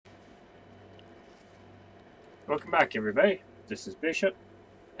Welcome back, everybody. This is Bishop,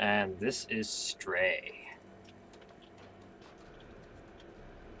 and this is Stray.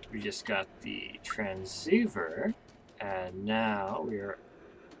 We just got the transceiver, and now we are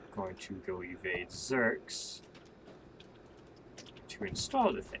going to go evade Zurks to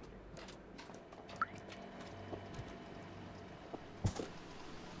install the thing.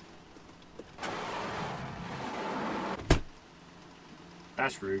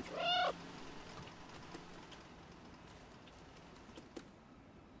 That's rude.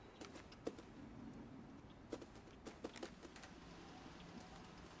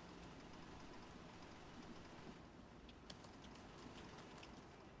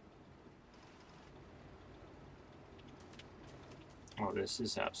 Oh, this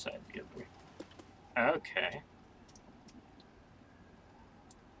is outside the other way. Okay.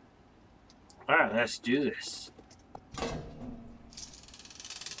 Alright, let's do this.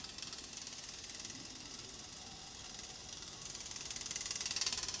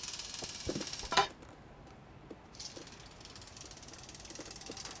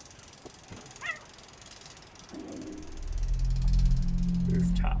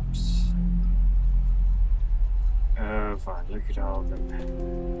 Rooftops. Oh, fine. Look at all of them.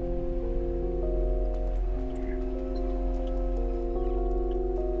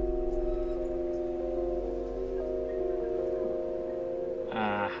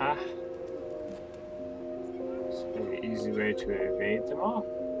 Uh-huh. It's a very easy way to evade them all.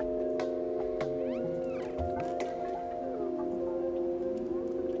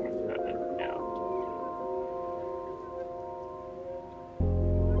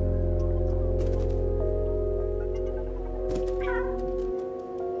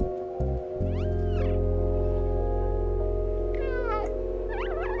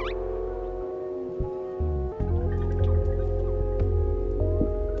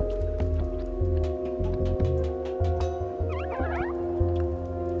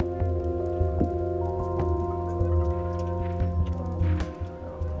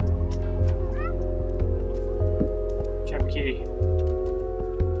 Key.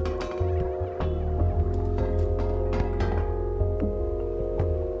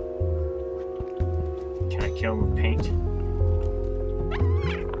 Can I kill him with paint?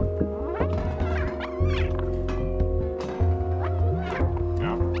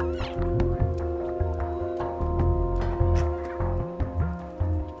 No.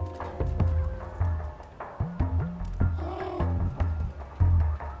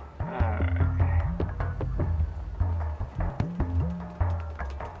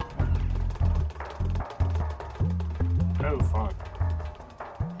 Oh, fun.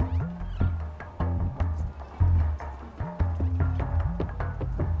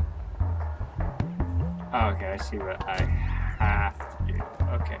 Oh, okay, I see what I have to do.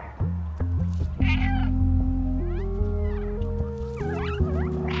 Okay.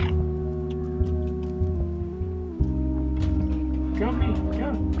 Go me, go.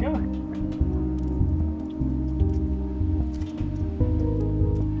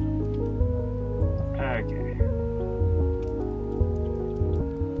 Okay.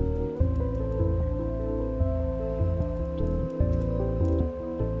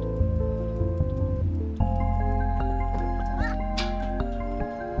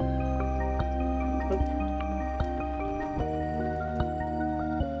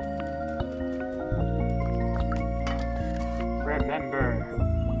 Remember.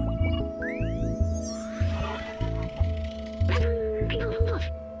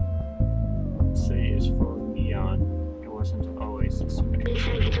 The city is full of neon. It wasn't always this way.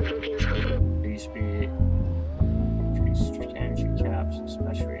 These be strict energy caps,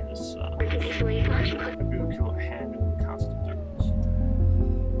 especially in the sun. A beautiful handle in constant darkness.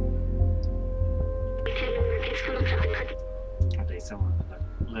 I think someone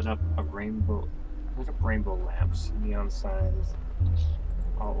lit up rainbow lamps, neon signs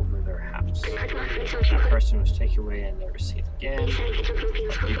all over their house. That person was taken away and never seen again.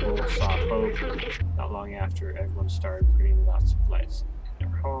 But people saw hope. Not long after, everyone started putting lots of lights in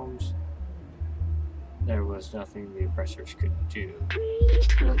their homes. There was nothing the oppressors could do.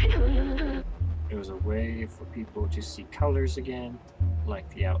 It was a way for people to see colors again, like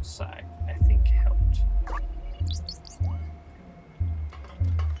the outside. I think helped.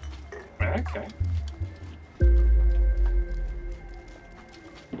 Okay.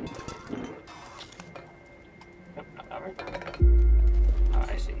 Nope, not that way. Oh,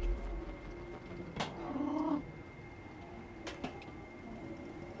 I see.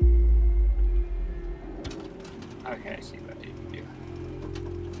 Okay, I see what I need to do.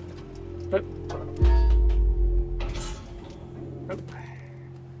 But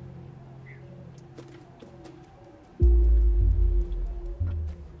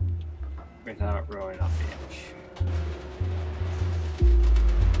without rolling off the edge.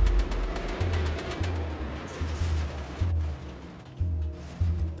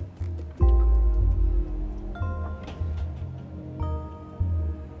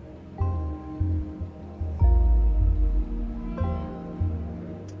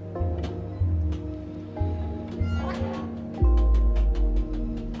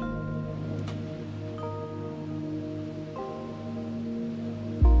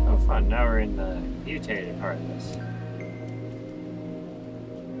 Now we're in the mutated part of this.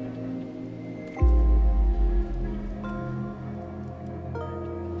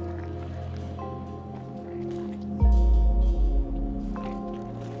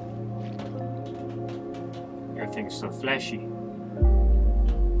 Everything's so fleshy.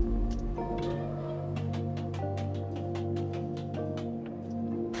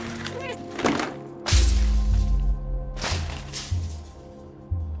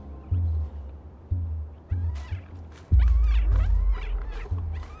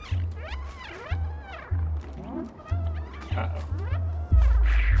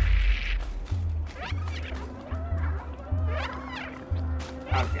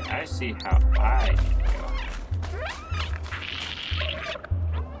 Okay, I see how I can go.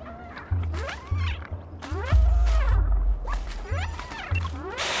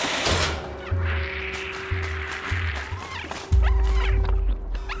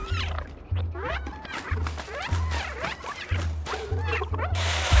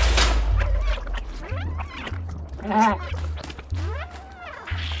 Ah!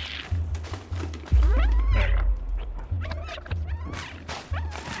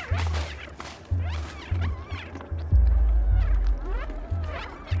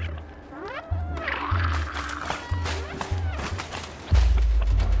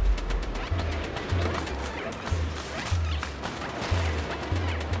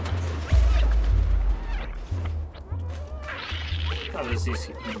 Oh, this is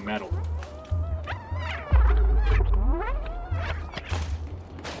metal.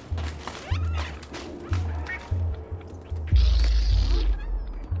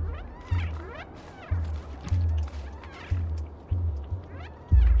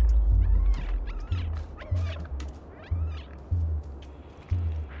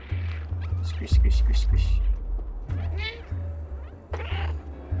 Squish, squish, squish, squish.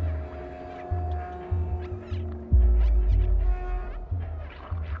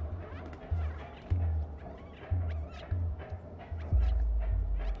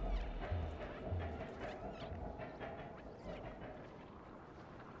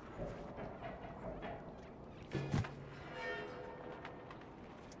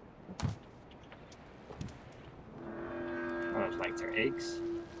 Oh, it's like their eggs.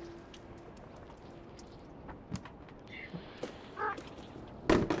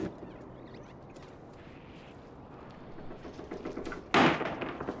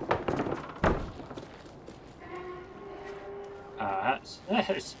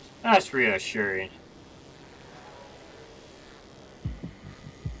 That's reassuring.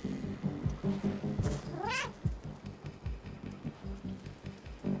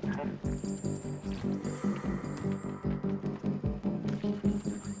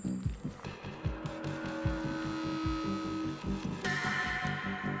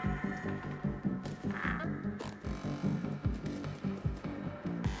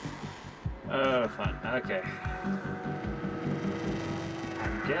 Oh, fun. Okay.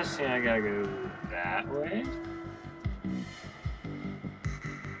 I'm guessing I gotta go that way.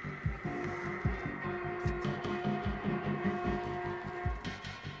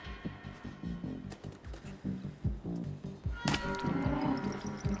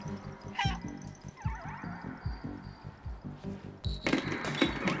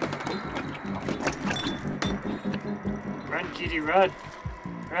 Run, kitty, run!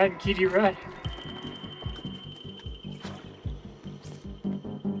 Run, kitty, run!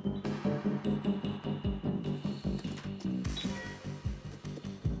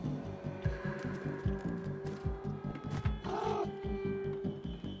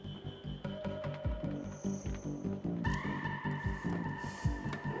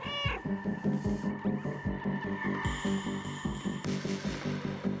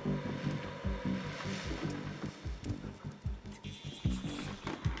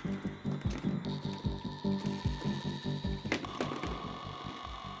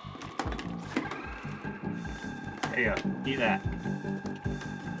 There you go. Eat that.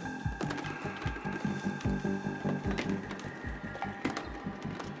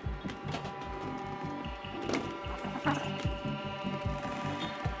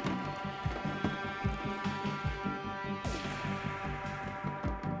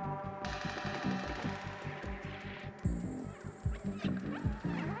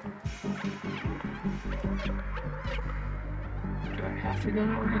 have to go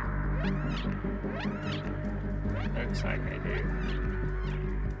that way? Looks like I do.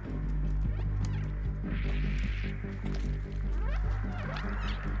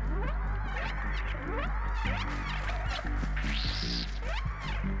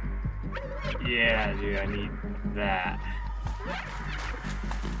 Yeah, dude, I need that.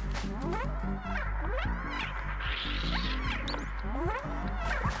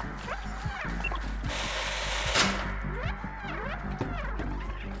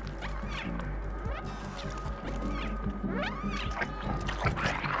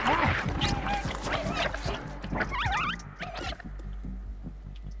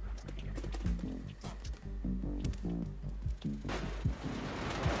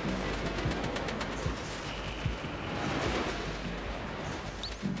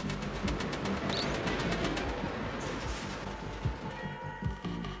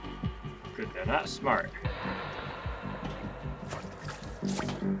 Good, they're not smart.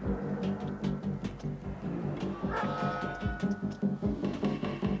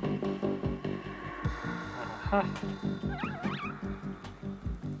 Aha.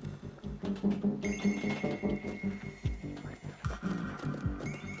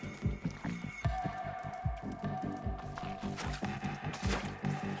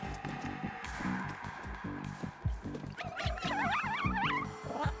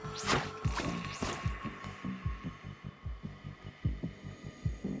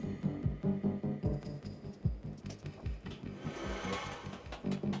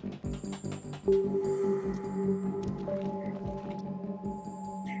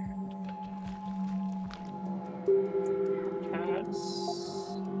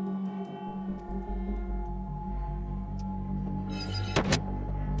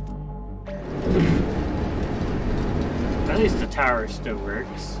 At least the tower still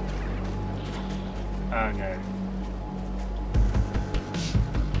works. Oh no.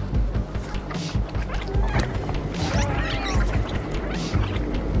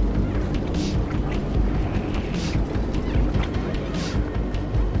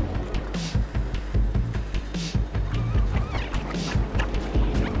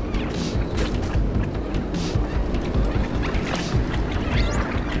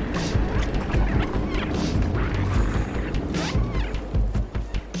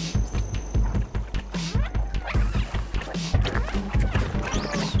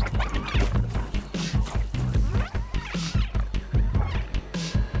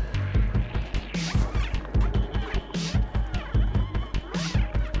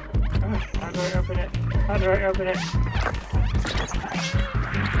 How do I open it? How do I open it?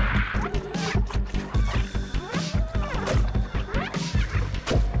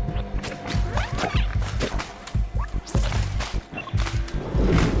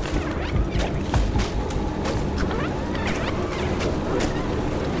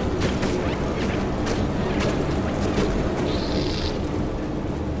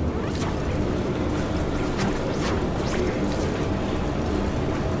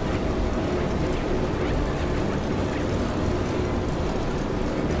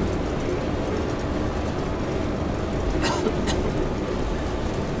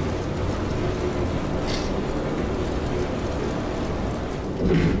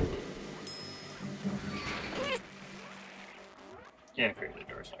 Yeah, I figured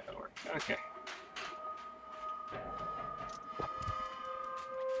the door's not gonna work. Okay.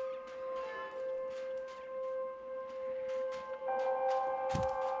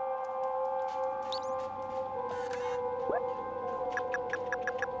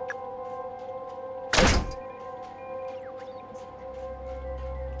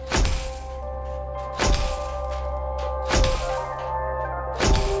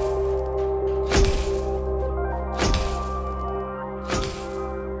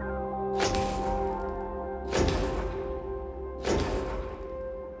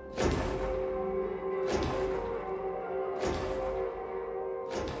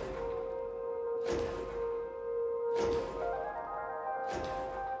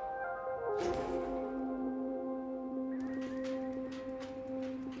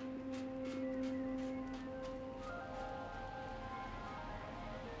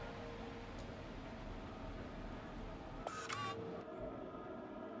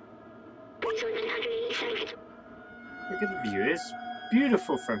 Look at the view. It's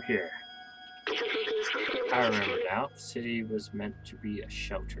beautiful from here. I remember now. The city was meant to be a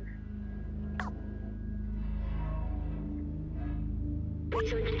shelter.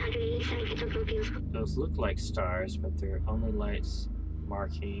 Those look like stars, but they're only lights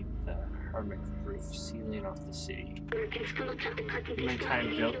marking the hermit roof sealing off the city.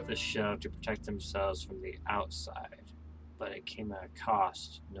 Humankind built this shell to protect themselves from the outside, but it came at a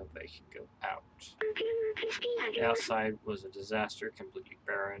cost. Nobody could go out. The outside was a disaster, completely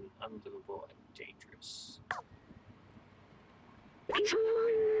barren, unlivable, and dangerous.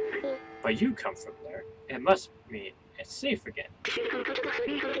 But you come from there. It must mean it's safe again.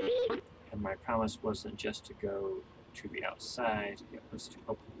 And my promise wasn't just to go to the outside, it was to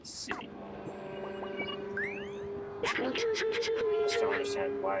open the city. I still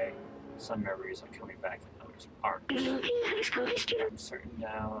understand why some memories are coming back and others aren't. I'm certain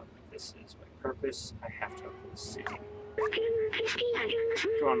now this is my purpose. I have to open the city.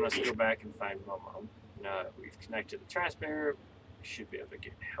 Come on, let's go back and find Momo. Now that we've connected the transmitter, we should be able to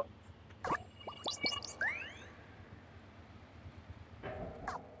get help.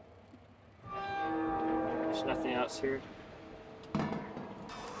 There's nothing else here.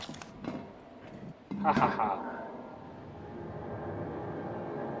 Ha ha ha.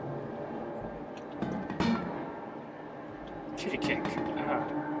 Kitty kick.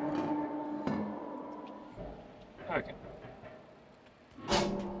 Okay.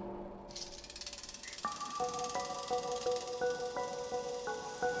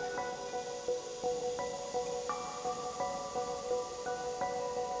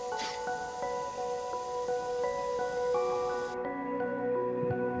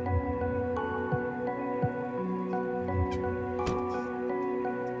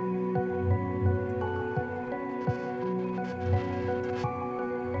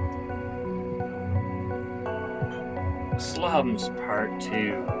 Slums Part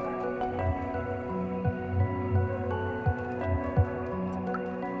 2.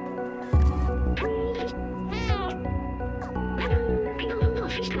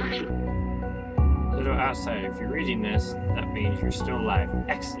 Little outsider, if you're reading this, that means you're still alive.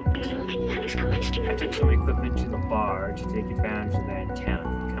 Excellent. I took some equipment to the bar to take advantage of the antenna.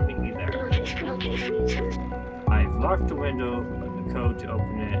 Come meet me there. I've locked the window, but the code to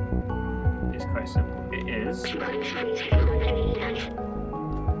open it is quite simple. It is.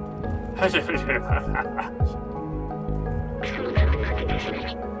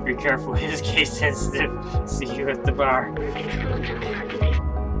 Be careful, his case sensitive. See you at the bar.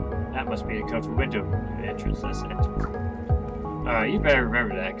 That must be the code for window entrance, that's it. You better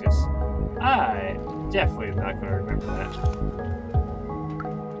remember that, because I definitely am not going to remember that.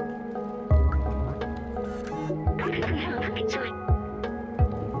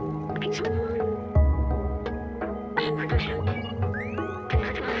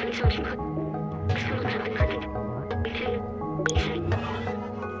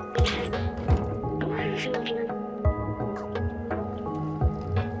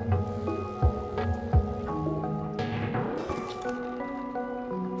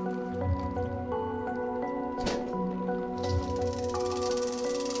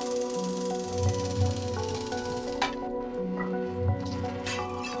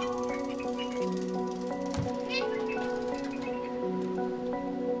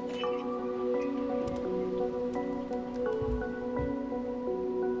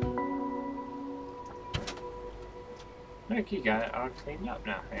 I think you got it all cleaned up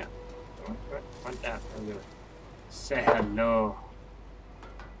now. Yeah. What that? I'm gonna say hello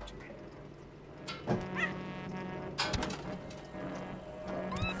to him.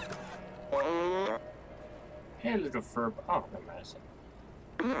 Hey, little fur. Oh, no medicine.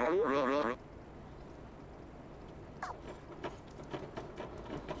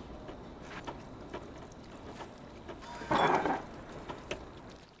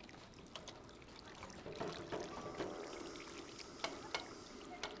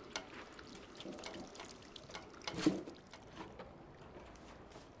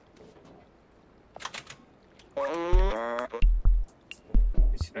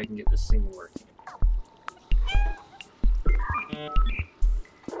 Let's see if I can get this thing working.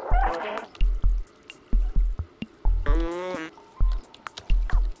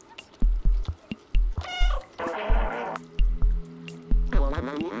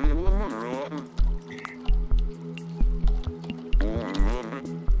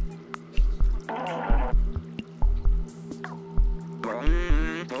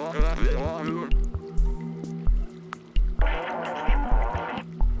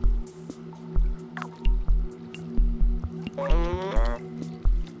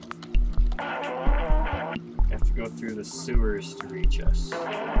 Through the sewers to reach us.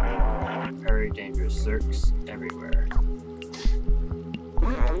 Very dangerous. Zerks everywhere.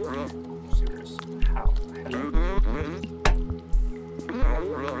 Sewers. How? Hello.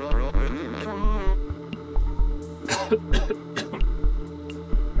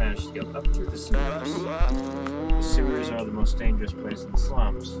 Managed to get up through the sewers. The sewers are the most dangerous place in the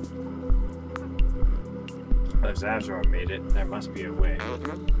slums. If Zavzor made it, there must be a way.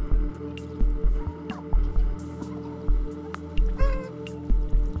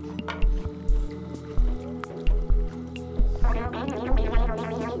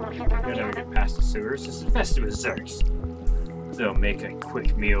 You'll never get past the sewers. It's infested with Zergs. They'll make a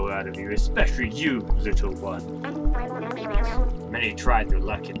quick meal out of you, especially you, little one. Many tried their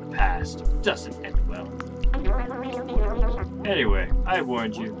luck in the past. It doesn't end well. Anyway, I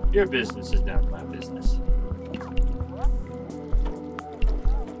warned you. Your business is not my business.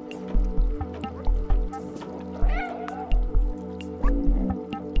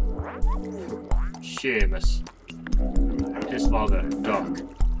 Seamus. His father, Doc,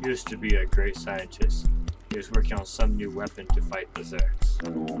 used to be a great scientist. He was working on some new weapon to fight the Zergs.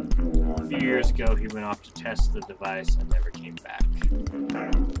 A few years ago, he went off to test the device and never came back.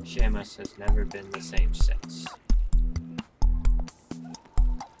 Seamus has never been the same since.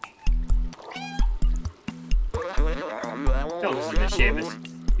 Don't listen to Seamus.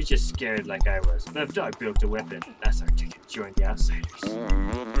 He's just scared like I was. But if Doc built a weapon, that's our ticket to join the Outsiders.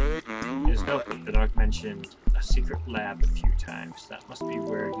 In his notebook, the Doc mentioned a secret lab a few times. That must be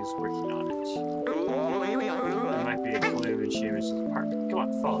where he's working on it. There might be a clue in Seamus' apartment. Come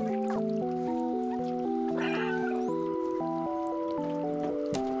on, follow me.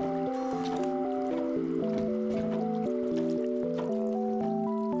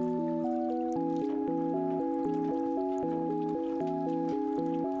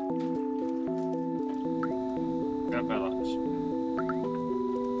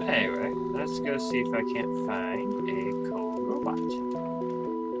 Anyway, let's go see if I can't find a cold robot.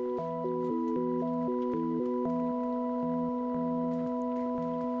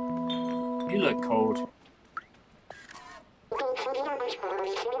 You look cold.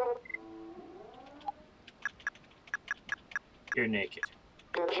 You're naked.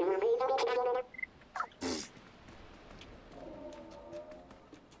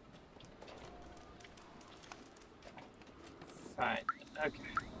 Fine. Okay.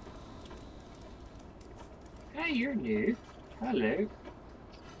 Hey, you're new. Hello.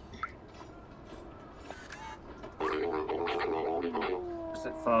 What's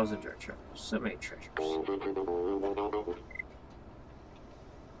that falls into our treasures? So many treasures. No,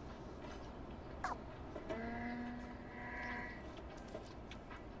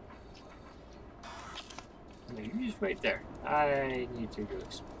 you just wait there. I need to go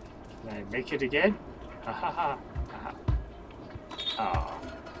explore. Can I make it again? Ha ha ha. Ha ha. Oh.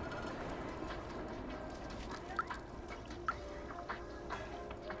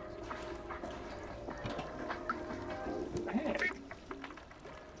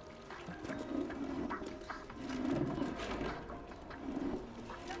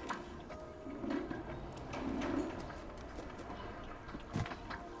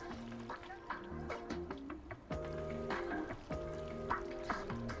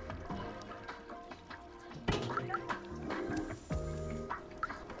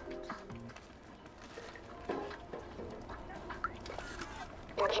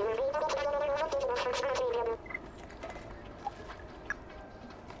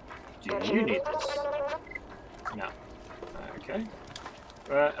 Do you need this? No. Okay.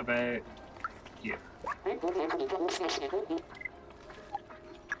 What about you?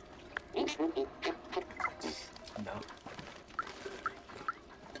 No.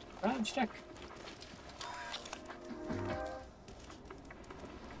 Oh, I'm stuck.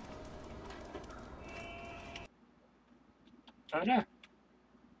 Oh no.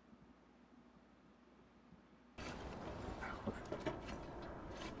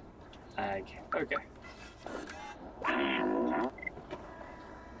 Okay.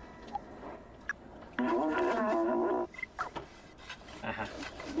 Uh-huh.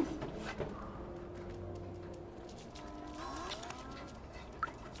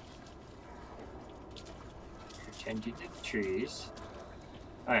 Tending to the trees.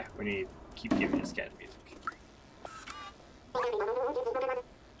 Alright, we need to keep giving this guy the music.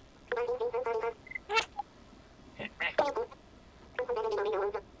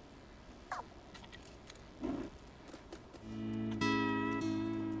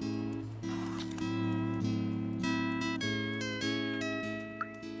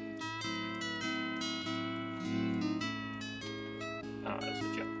 Oh, there's a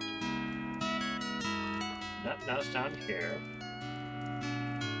jump. Now it's down here.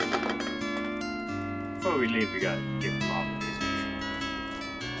 Before we leave, we gotta give him all the music.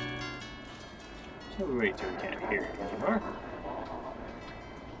 So we wait till we can't hear it anymore.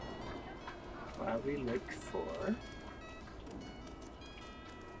 While we look for...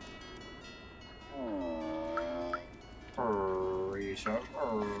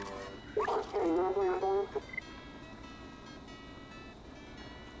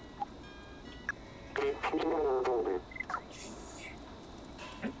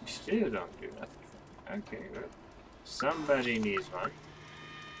 Still don't do nothing. Okay, well, somebody needs one.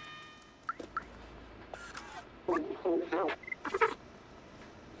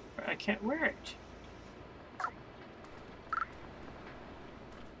 But I can't wear it.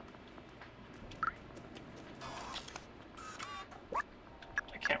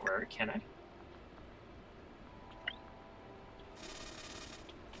 I can't wear it, can I?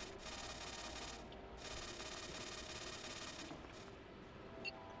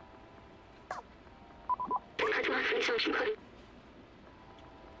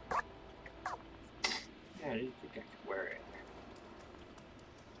 Yeah, I didn't think I could wear it.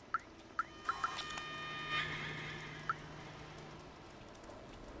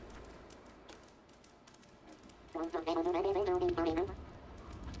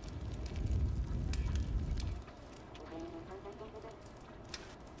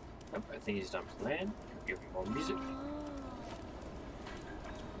 Nope, I think he's done playing. Give him more music.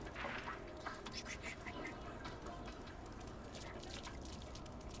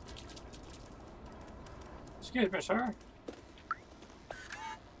 Excuse me, sir.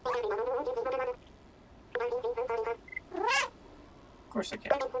 Of course I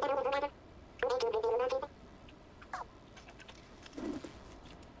can.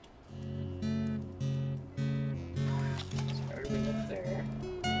 Starting up there.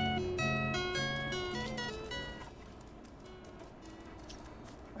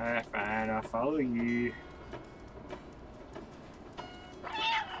 Alright, fine, I'll follow you.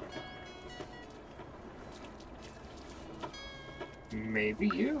 Maybe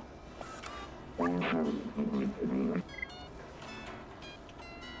you? Oh,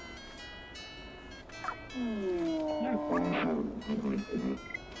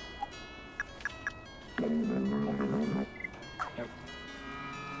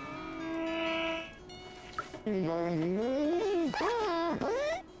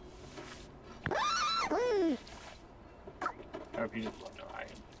 you just want to know I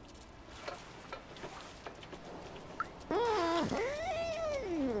am.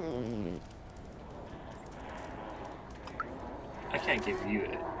 I can't give you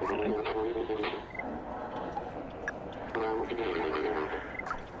it.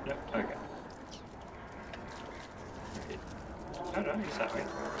 Nope, okay. Oh no, he's that way.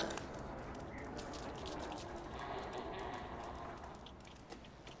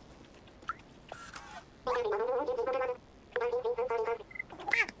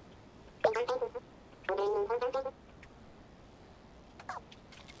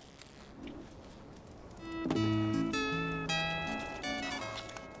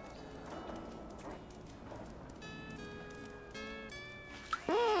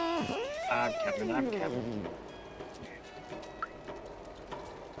 I'm Kevin.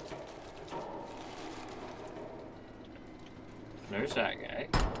 There's that guy.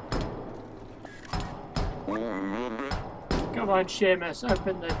 Come on, Seamus,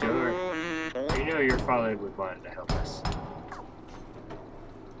 open the door. You know your father would want to help us.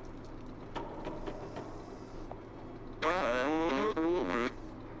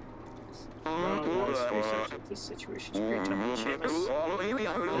 Well, let's face it, this situation's pretty tough. Seamus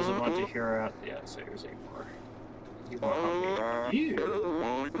doesn't want to hear out the outsiders anymore. He won't help me. You?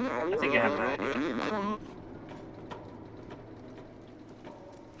 I think I have an idea.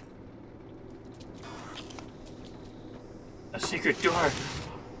 A secret door!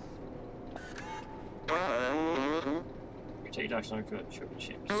 Your take dogs on good, show me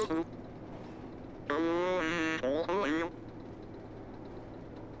Seamus.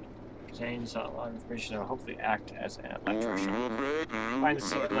 Contains a lot of information that will hopefully act as an electrician. Find the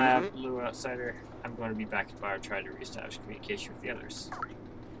secret lab, Lua Outsider. I'm going to be back at the bar trying to reestablish communication with the others.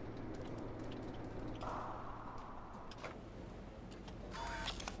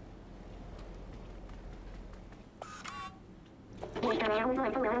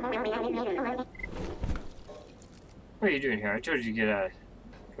 What are you doing here? I told you to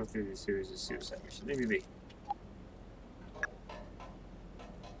go through the series of suicide missions. Leave me be.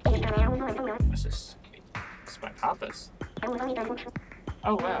 What's this? It's my papa's.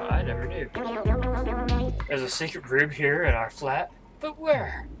 Oh wow, I never knew. There's a secret room here in our flat, but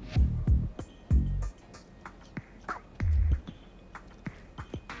where?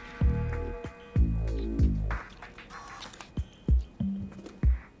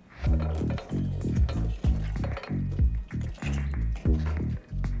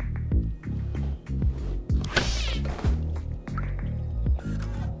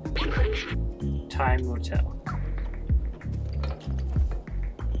 Time will tell.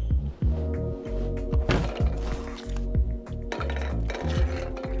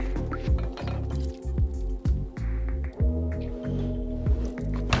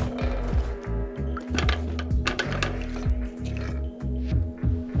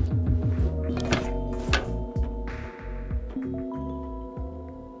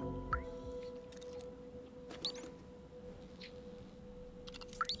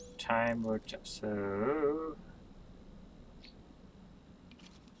 time or so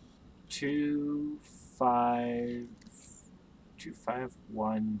 2511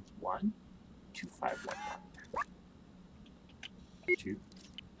 2511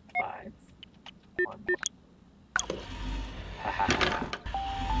 ha ha ha.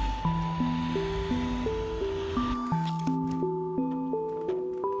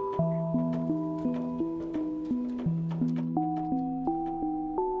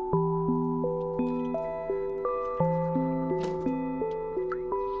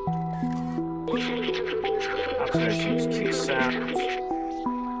 Observations, cute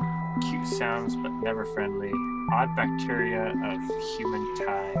sounds but never friendly. Odd bacteria of human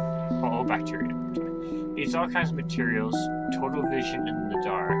type. Oh, bacteria. Eats all kinds of materials. Total vision in the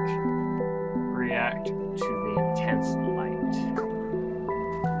dark. React to the intense light.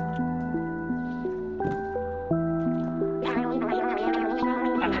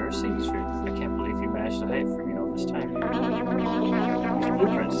 I've never seen this room. I can't believe you managed to hide from me all this time. These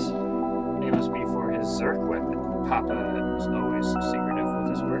blueprints. They must be for his Zerk weapon. Papa was always so secretive with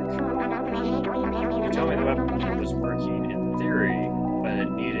his work. He told me the weapon was working in theory, but it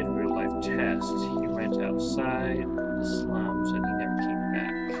needed real-life tests. He went outside the slums and he never came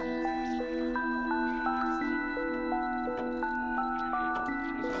back.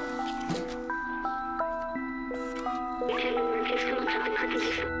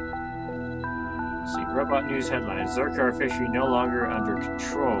 See, Robot News headlines. Zerk are officially no longer under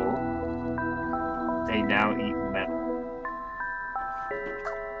control. They now eat metal.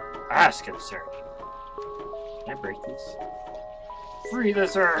 Ask him, sir. Can I break these? Free the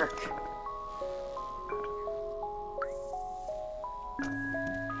Zerk!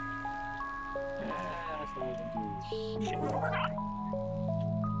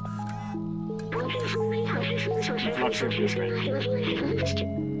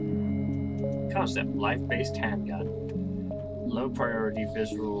 Concept, life-based handgun. Low priority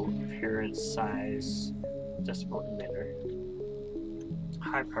visual appearance size decibel emitter.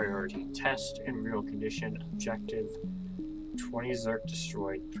 High priority test in real condition. Objective 20 Zerk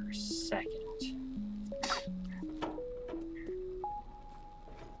destroyed per second.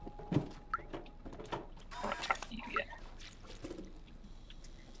 I want to talk to you yet.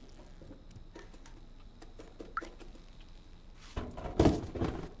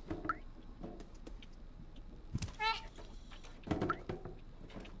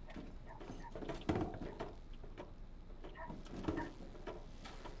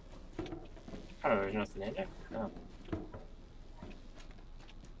 Oh, there's nothing in there? Oh.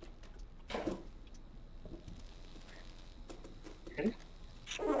 Really?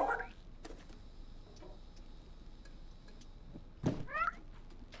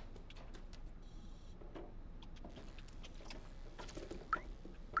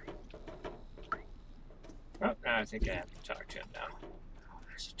 Oh, I think I have to talk to him now. Oh,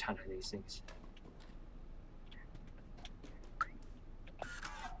 there's a ton of these things.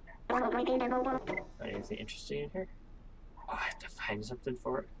 Anything interesting in here? Oh, I have to find something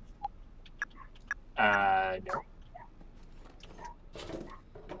for it. No.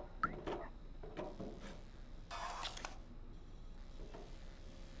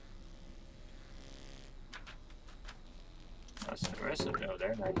 That's the rest of it over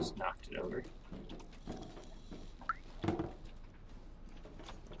there, and I just knocked it over.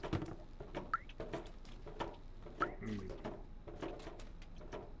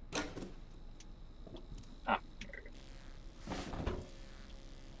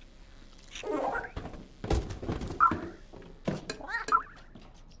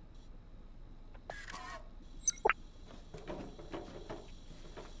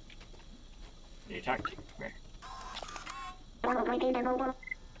 Talk to you. Come here.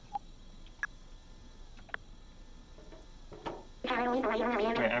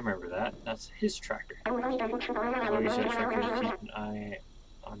 Wait, I remember that. That's his tracker. I'll use that tracker to keep an eye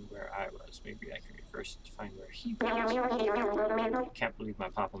on where I was. Maybe I can reverse it to find where he was. Can't believe my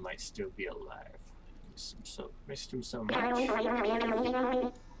papa might still be alive. Missed him so much.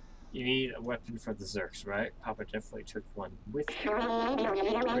 You need a weapon for the Zerks, right? Papa definitely took one with him. We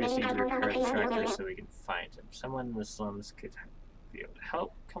just need to repair the tracker so we can find him. Someone in the slums could be able to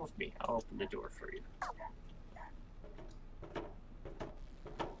help. Come with me. I'll open the door for you.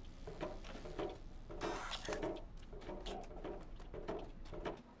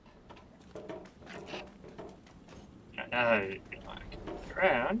 I can look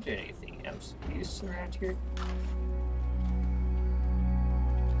around. Anything else of use around here?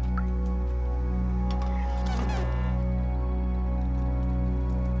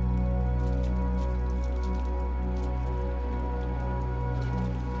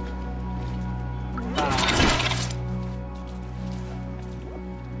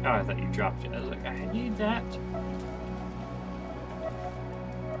 thought you dropped it. I was like, I need that.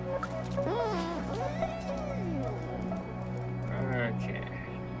 Okay.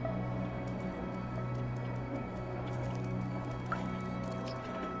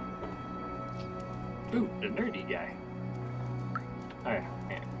 Ooh, the nerdy guy. Alright,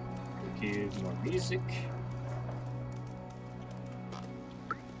 man. Okay, more music.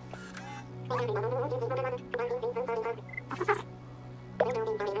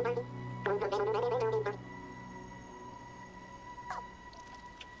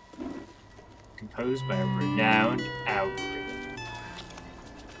 Composed by a renowned algorithm.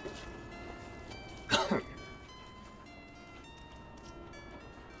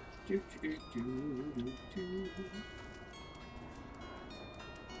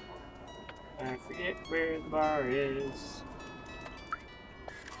 I forget where the bar is.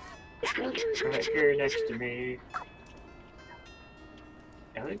 Right here next to me.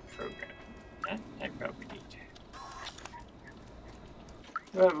 Elite program. That I probably need.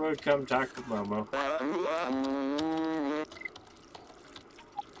 Well, we'll come talk to Momo.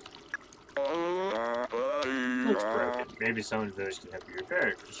 Looks broken. Maybe someone in the village can help you repair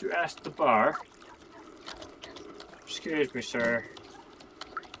it. Did you ask the bar? Excuse me, sir.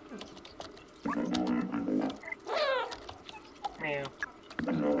 Meow.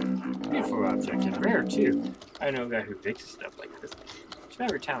 Beautiful object, and rare too. I know a guy who fixes stuff like this. It's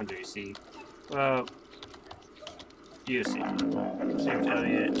never town, do you see? Well, you see. His name's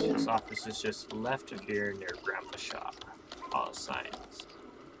Elliot. His office is just left of here near Grandma's shop. All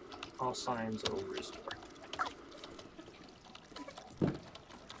signs will restore.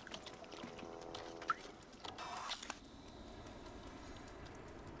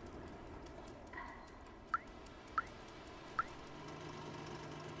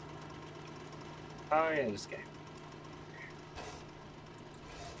 Oh yeah, this guy.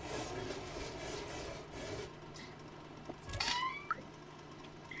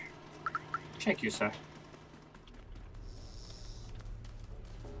 Thank you, sir.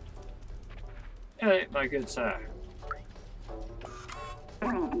 Hey, my good sir.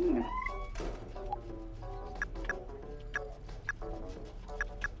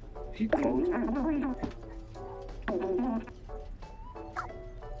 He called.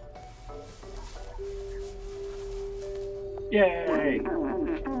 Yay!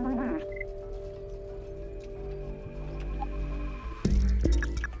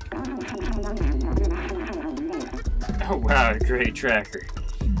 Oh wow, great tracker.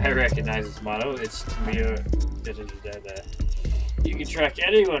 I recognize this motto. It's Tamio. You can track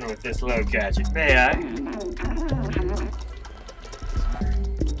anyone with this little gadget, may I?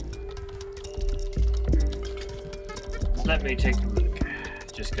 Let me take a look.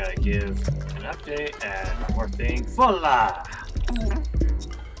 Just gotta give an update and one more thing. Voila!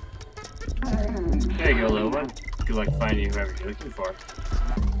 There you go, little one. Good luck finding whoever you're looking for.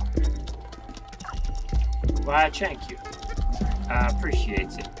 Why, thank you. I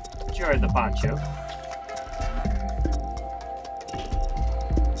appreciate it. Enjoy the poncho.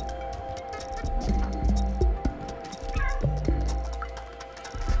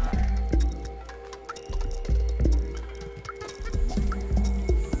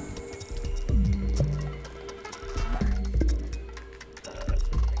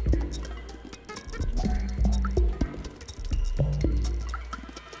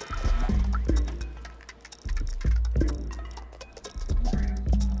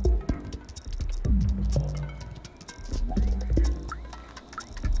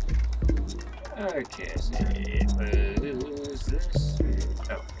 Okay, so it was this.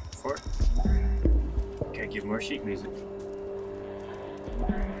 Oh, 4. Gotta give more sheet music.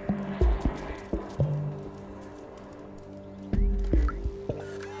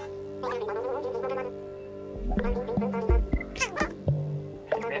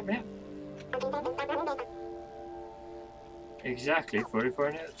 Exactly,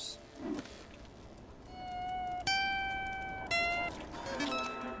 44 notes.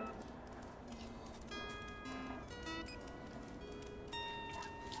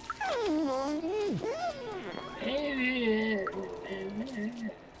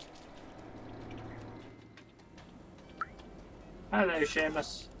 Hello,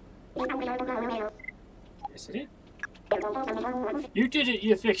 Seamus. Yes, I did. You did it,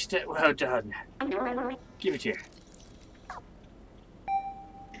 you fixed it. Well done. Give it here.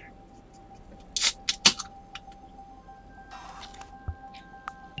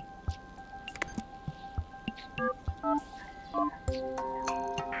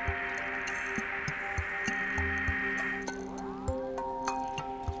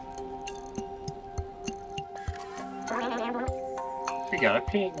 We got a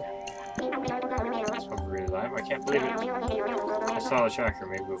ping. Can't believe it. I saw the tracker.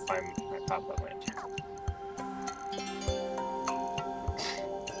 Maybe we'll find my pop-up lantern.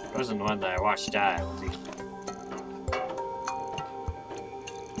 It wasn't the one that I watched die, was he?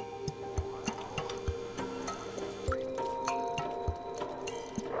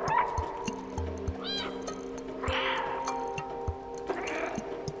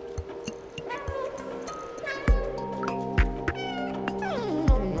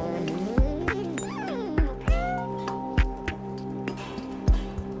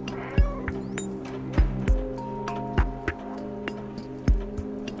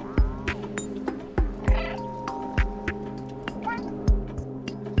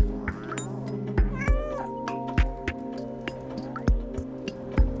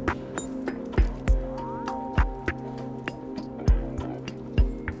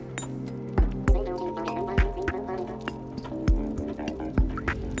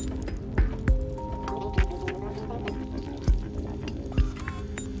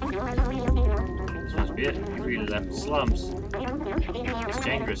 Slums. It's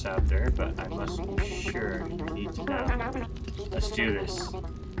dangerous out there, but I must be sure you need to know. Let's do this.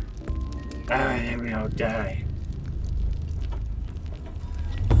 Alright, then we all die.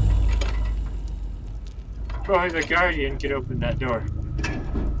 Probably the Guardian could open that door.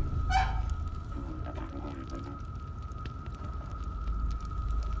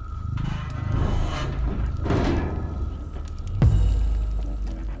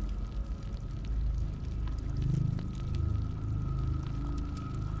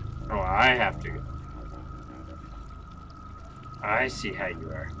 I have to go. I see how you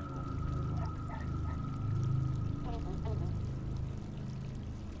are.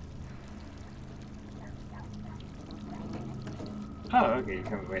 Oh, okay, you're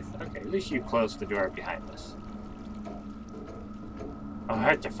coming with. Okay, at least you closed the door behind us. I'll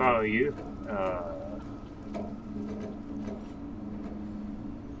have to follow you.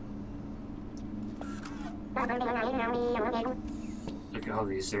 Look at all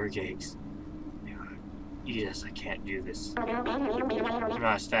these Zerg eggs. They want to eat us. I can't do this. I'm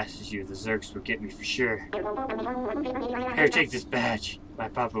not as fast as you. The Zergs will get me for sure. Here, take this badge. My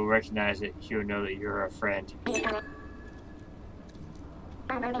papa will recognize it. He'll know that you're a friend.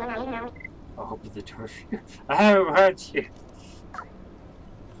 I'll open the door for you. I don't hurt you.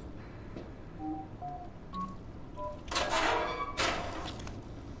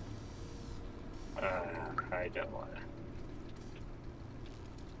 I don't want to.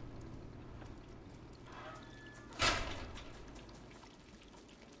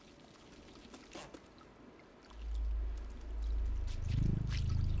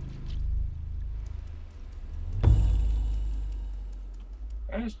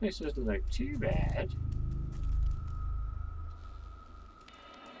 This place doesn't look too bad.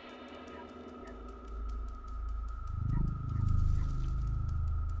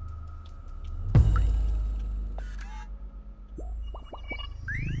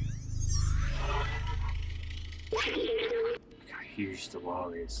 Look how huge the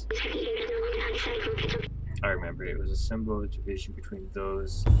wall is. I remember it was a symbol of division between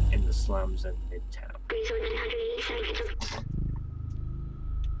those in the slums and Midtown.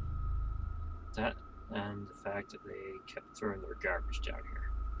 That and the fact that they kept throwing their garbage down here.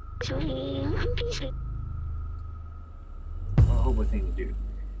 A horrible thing to do.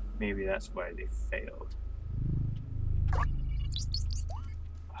 Maybe that's why they failed.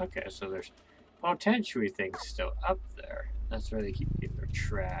 Okay, so there's potentially things still up there. That's where they keep getting their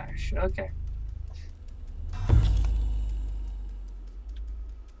trash. Okay.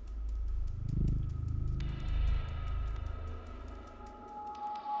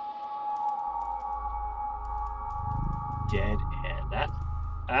 Dead end.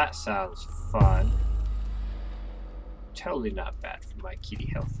 That sounds fun. Totally not bad for my kitty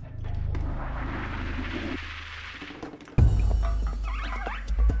health.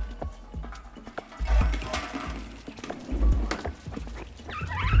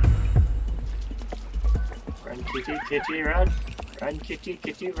 Run, kitty, kitty, run. Run, kitty,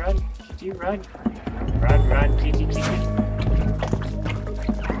 kitty, run. Kitty, run. Run, run, kitty, kitty.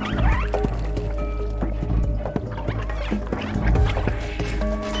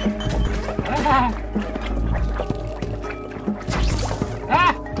 Ah!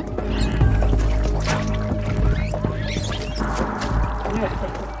 Ah!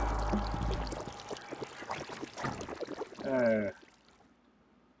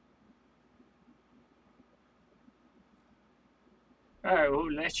 Alright,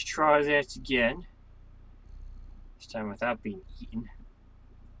 well, let's try that again. This time without being eaten.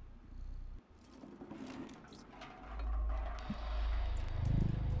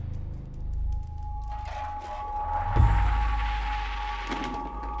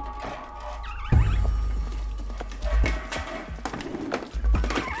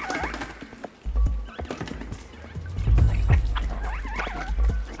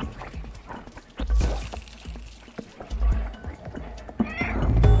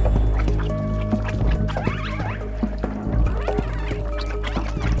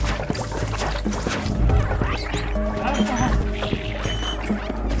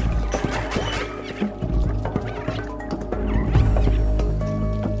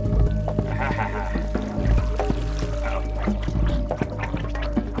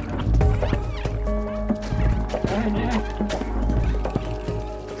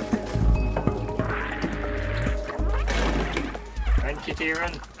 Kitty,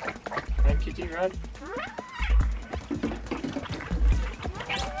 run. Run, Kitty, run.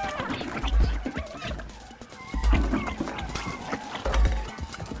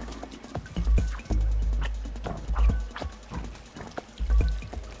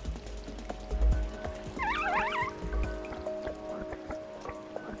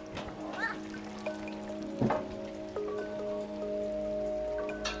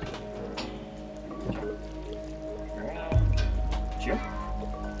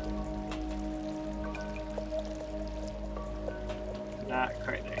 Not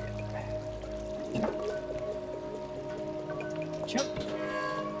quite there yet. Jump.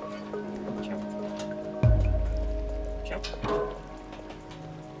 Jump. Jump. Jump.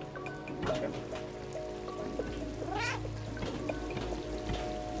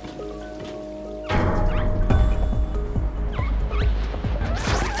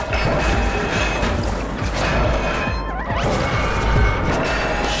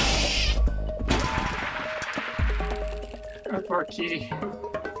 Oh, poor kitty.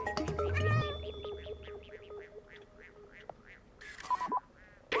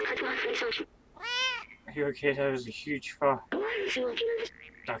 Are you okay? That was a huge fall.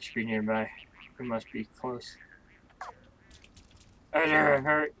 Doc should be nearby. We must be close. Oh no, I'm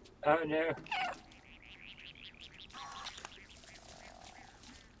hurt. Oh no.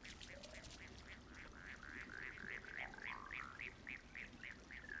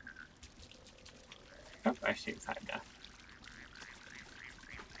 Oh, I see fine now.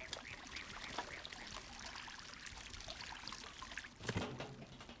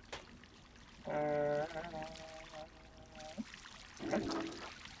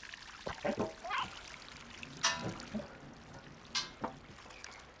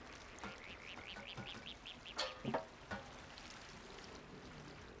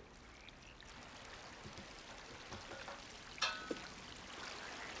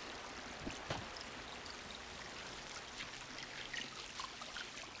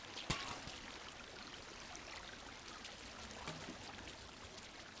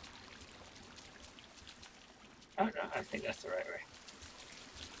 Oh no, I think that's the right way.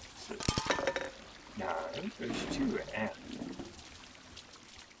 So, no, there's two right now.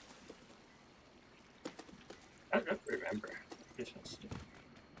 I don't remember. This one's different.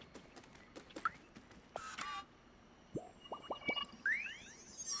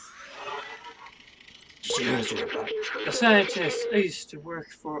 The scientist I used to work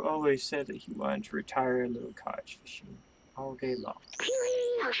for always said that he wanted to retire a little cottage fishing all day long.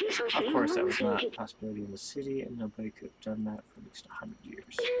 Of course, that was not a possibility in the city, and nobody could have done that for at least 100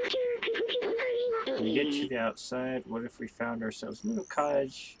 years. When we get to the outside, what if we found ourselves a little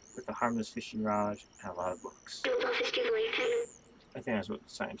cottage with a harmless fishing rod and a lot of books? I think that's what the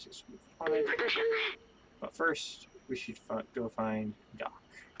scientists wanted. But first, we should go find Doc.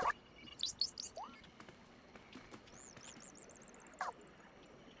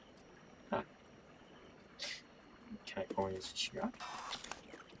 Huh. Can I go in his fishing rod?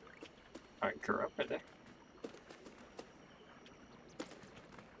 Alright, curl up right there.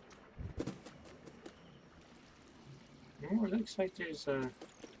 Oh, it looks like there's a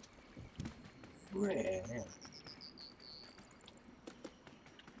red.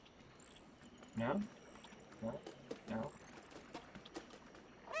 No? No? No?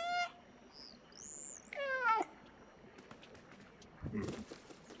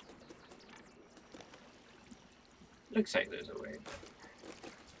 Looks like there's a way.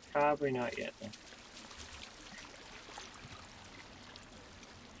 Probably not yet, though.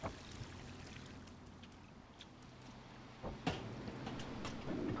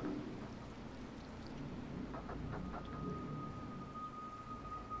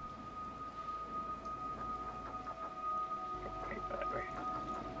 Can't go that way.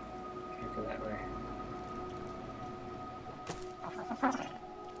 Can't go that way.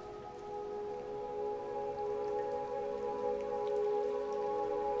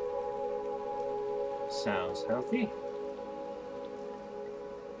 Sounds healthy.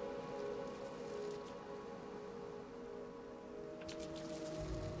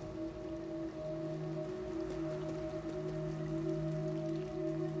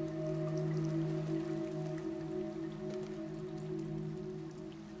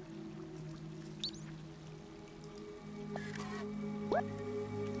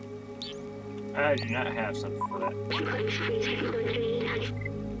 I do not have something for that.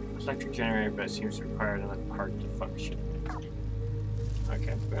 Electric generator, but it seems to require another part to function.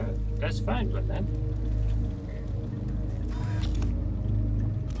 Okay, that's fine with that.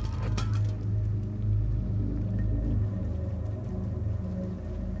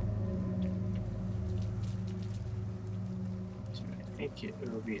 So I think think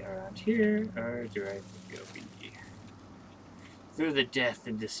it will be around here, or do I think it'll be through the death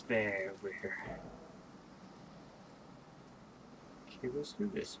and despair over here? Okay, let's go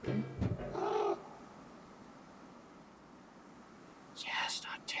this way. Yeah, it's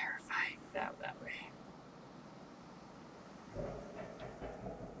not terrifying. That way.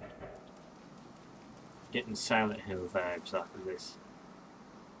 Getting Silent Hill vibes off of this.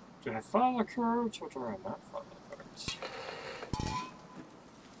 Do I follow the cards or do I not follow the cards?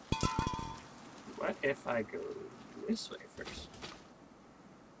 What if I go this way first?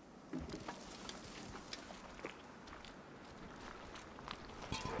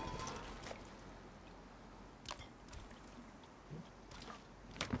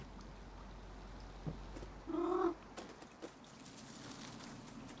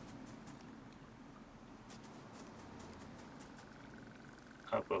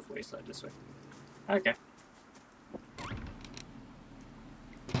 Oh, both ways led this way. Okay.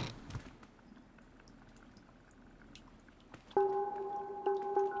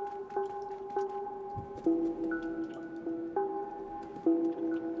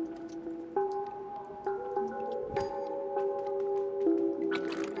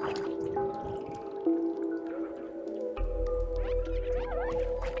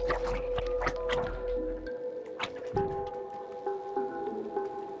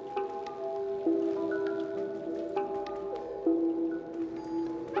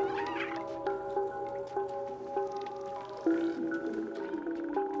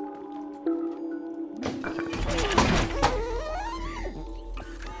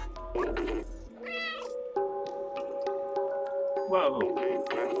 Whoa.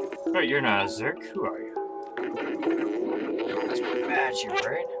 Oh, you're not a Zerk? Who are you? That's my badge you're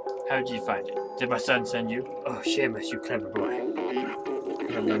wearing. How did you find it? Did my son send you? Oh, Seamus, you clever boy.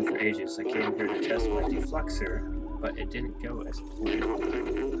 I've learned for ages. I came here to test my defluxer, but it didn't go as planned.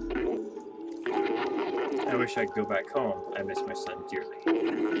 I wish I could go back home. I miss my son dearly.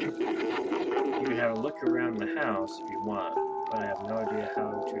 You can have a look around the house if you want, but I have no idea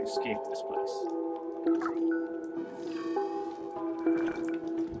how to escape this place.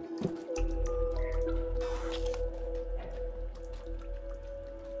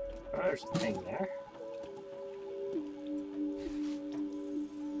 Oh, there's a thing there.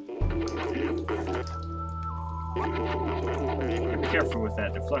 Be careful with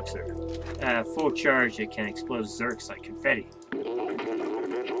that defluxer. Full charge, it can explode Zerks like confetti.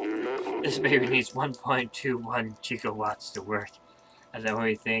 This baby needs 1.21 gigawatts to work. And the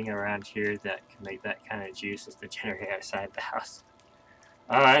only thing around here that can make that kind of juice is the generator outside the house.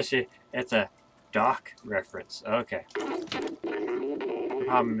 Oh, actually, it's a dock reference. Okay. The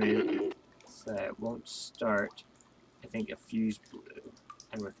problem is that it won't start. I think a fuse blew.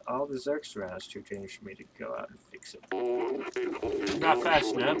 And with all the Zerks around, it's too dangerous for me to go out and fix it. Not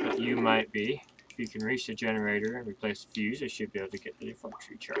fast enough, but you might be. If you can reach the generator and replace the fuse, I should be able to get the defluxer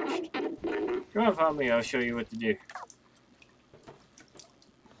recharged. Go on, follow me, I'll show you what to do.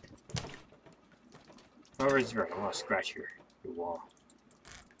 Over is right, I want to scratch your wall.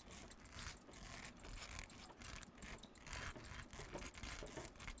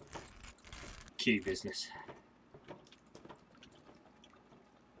 Kitty business.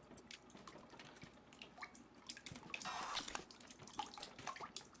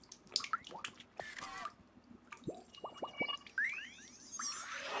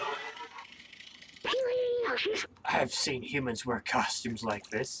 I've seen humans wear costumes like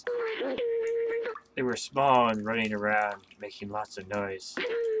this. They were small and running around, making lots of noise.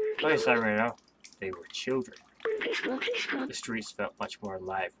 Last I ran out, they were children. The streets felt much more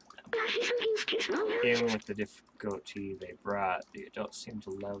alive with them. Even with the difficulty they brought, the adults seemed to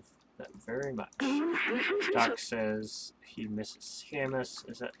love them very much. Doc says he misses Seamus.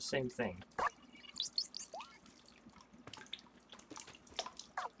 Is that the same thing?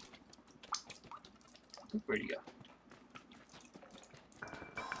 Where'd he go?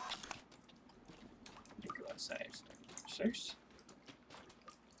 Let me go outside. Upstairs?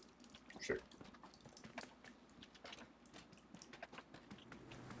 Sure.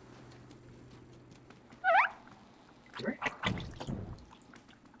 Right.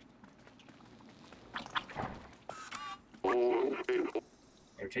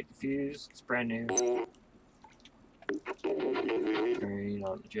 Here, take the fuse. It's brand new. Turning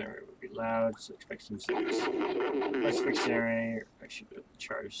on the generator would be loud, so expect some sounds. Let's fix the generator. I should be able to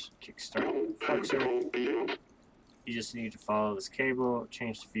charge kickstart the fluxer. You just need to follow this cable,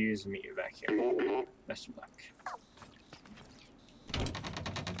 change the fuse, and meet you back here. Best of luck.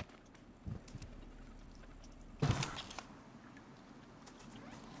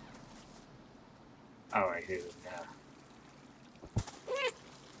 Oh, I hear them now.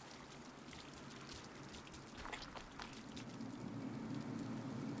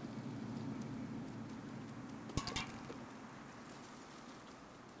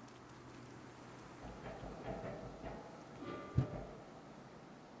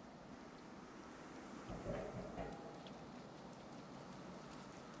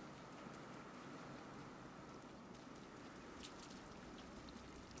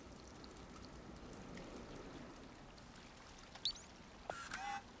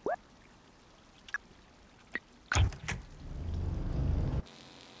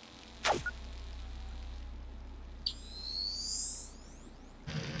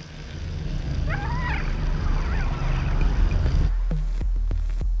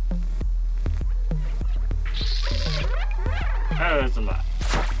 it's alive.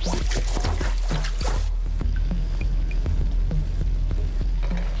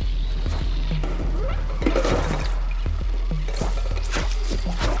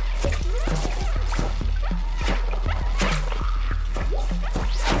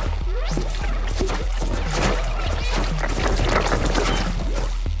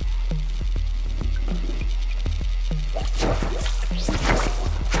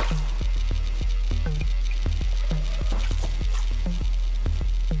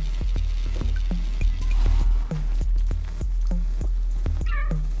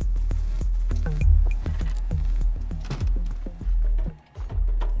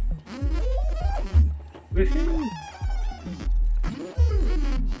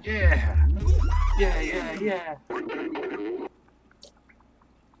 Yeah.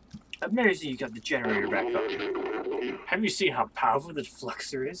 Amazing you got the generator back on. Have you seen how powerful the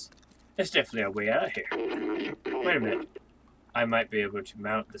defluxer is? There's definitely a way out of here. Wait a minute. I might be able to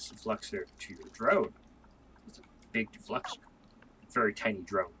mount this defluxer to your drone. It's a big defluxer. Very tiny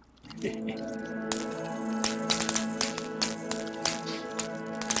drone.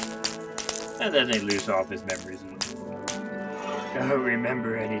 And then they lose all of his memories. I don't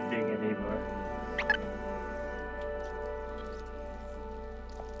remember anything anymore.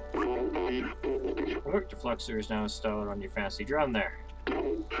 Work defluxer is now installed on your fancy drone there.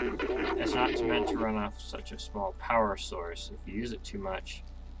 It's not meant to run off such a small power source. If you use it too much,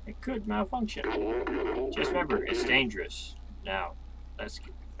 it could malfunction. Just remember, it's dangerous. Now, let's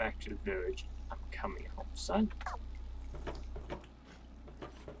get back to the village. I'm coming home, son.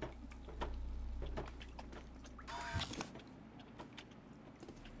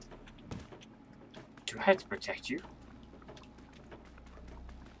 Do I have to protect you?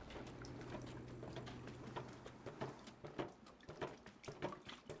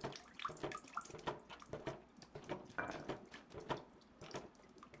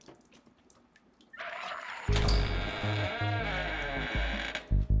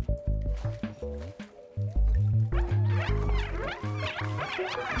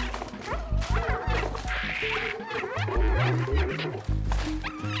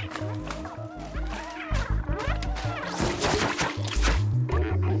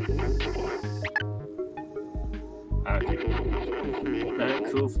 Let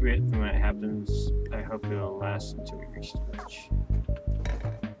it cool for it when it happens. I hope it'll last until we reach the village.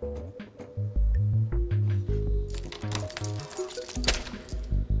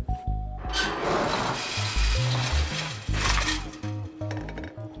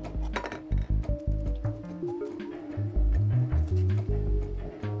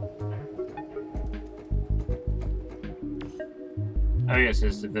 Oh yes,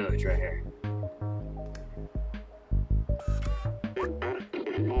 it's the village right here.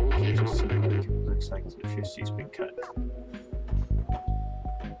 Looks like the electricity's been cut.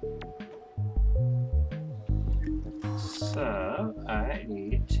 So I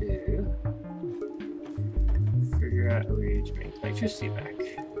need to figure out a way to make electricity back.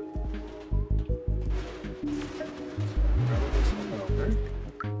 Roll this one over.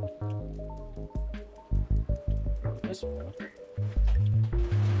 Roll this one over.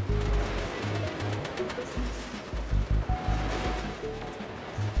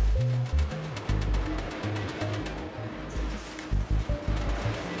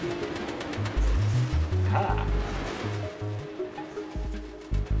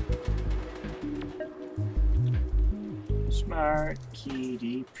 Smart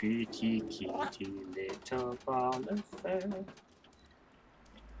kitty, pretty kitty, little ball of fur.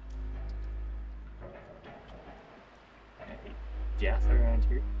 Any death around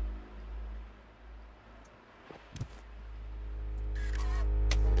here?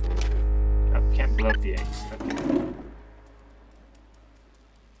 Oh, can't blow up the eggs. Okay.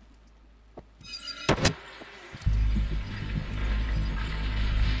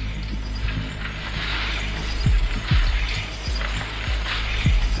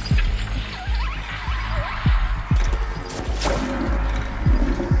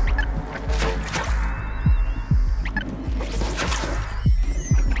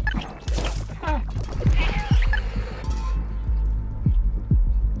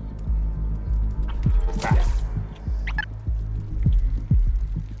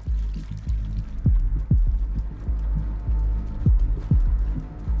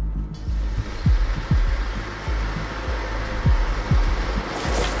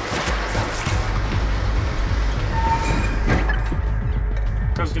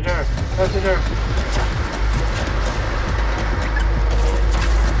 Close the door. Close the door.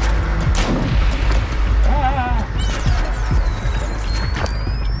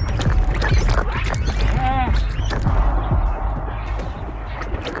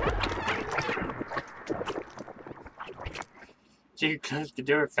 Did you close the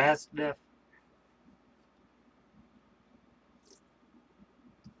door fast enough?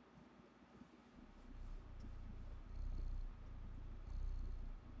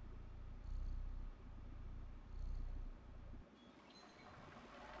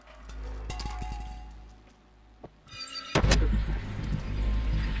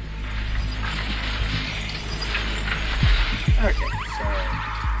 Okay, so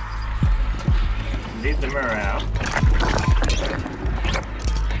leave the mirror out.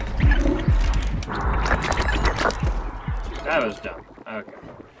 That was dumb. Okay.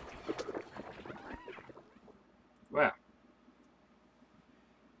 Well,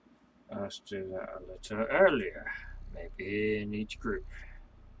 let's do that a little earlier. Maybe in each group.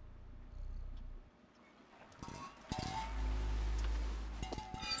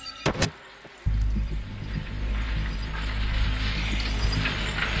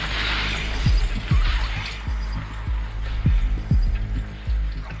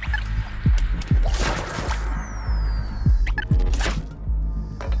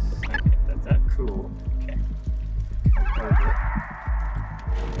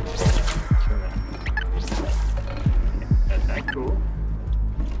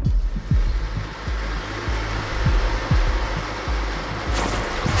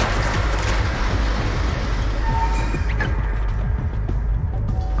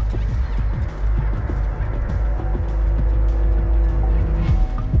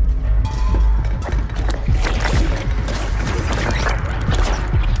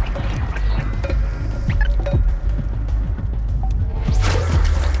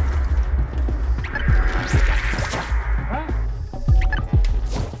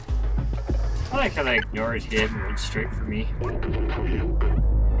 I ignored him and went straight for me.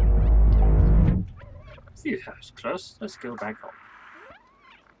 Phew, that was close. Let's go back home.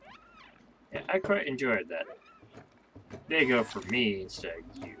 Yeah, I quite enjoyed that. They go for me instead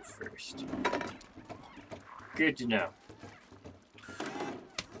of you first. Good to know.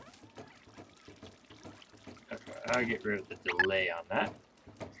 Okay, I'll get rid of the delay on that.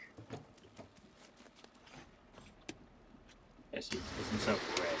 Yes, he puts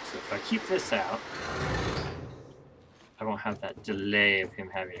himself away. So if I keep this out, I won't have that delay of him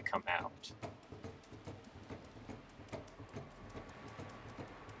having to come out.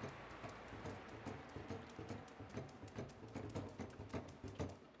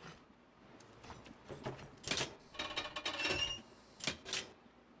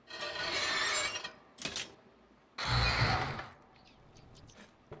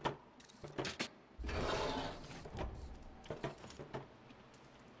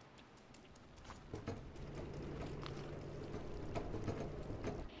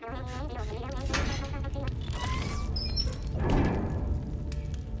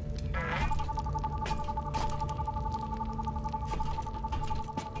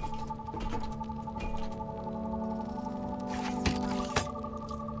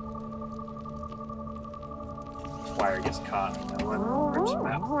 Wire gets caught and that one rips him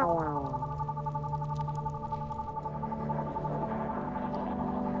out.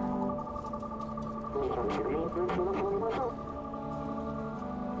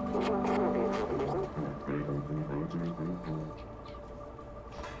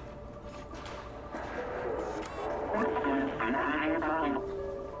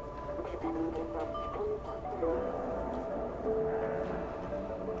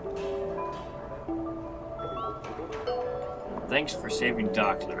 Thanks for saving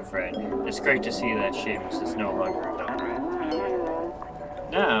Doc, little friend. It's great to see that Seamus is no longer a dumb rat.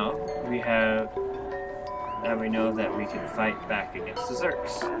 Now we know that we can fight back against the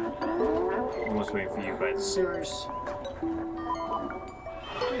Zurks. Almost waiting for you by the sewers.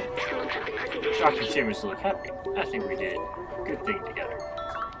 Doc and Seamus look happy. I think we did a good thing together.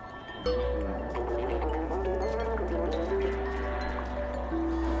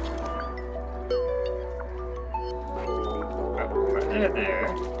 There.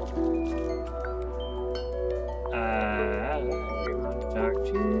 I want to talk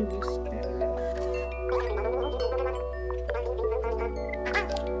to this guy.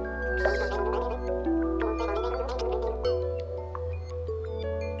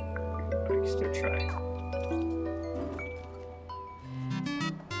 I can still try.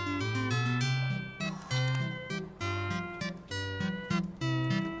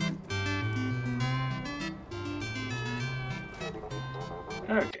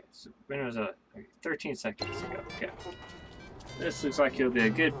 Okay, so when was it? 13 seconds ago. Okay. This looks like it'll be a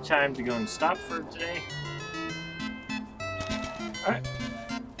good time to go and stop for today. Alright.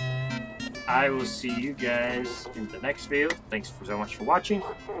 I will see you guys in the next video. Thanks so much for watching.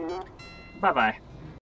 Bye-bye.